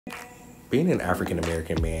Being an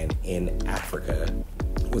African-American man in Africa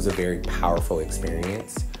was a very powerful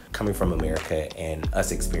experience. Coming from America and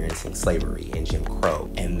us experiencing slavery and Jim Crow,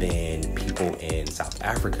 and then people in South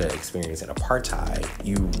Africa experiencing apartheid,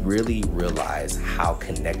 you really realize how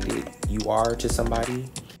connected you are to somebody.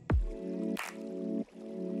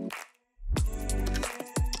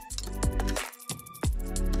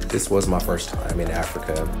 This was my first time in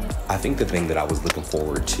Africa. I think the thing that I was looking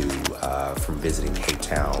forward to from visiting Cape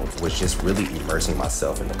Town was just really immersing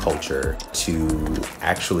myself in the culture, to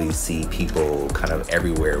actually see people kind of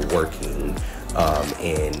everywhere working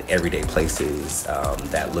in everyday places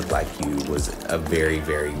that looked like you was a very,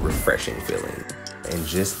 very refreshing feeling. And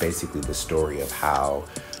just basically the story of how,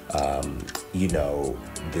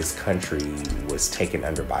 this country was taken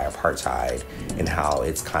under by apartheid and how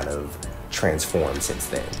it's kind of transformed since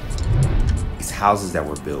then. These houses that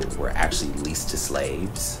were built were actually leased to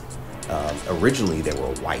slaves. Originally they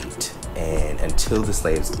were white, and until the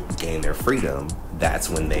slaves gained their freedom, that's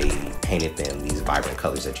when they painted them these vibrant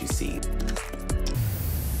colors that you see.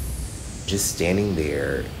 Just standing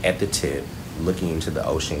there at the tip, looking into the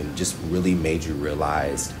ocean, just really made you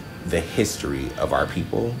realize the history of our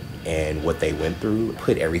people and what they went through,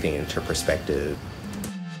 put everything into perspective.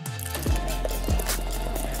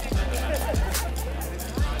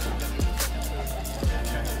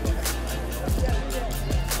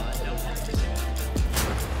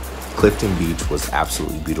 Clifton Beach was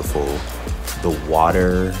absolutely beautiful. The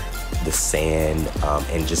water, the sand,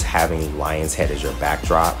 and just having Lion's Head as your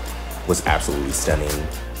backdrop was absolutely stunning.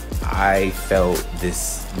 I felt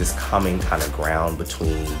this common kind of ground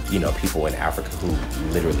between, people in Africa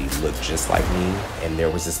who literally look just like me, and there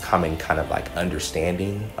was this common kind of like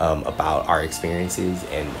understanding about our experiences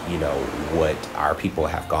and, what our people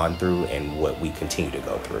have gone through and what we continue to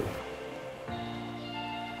go through.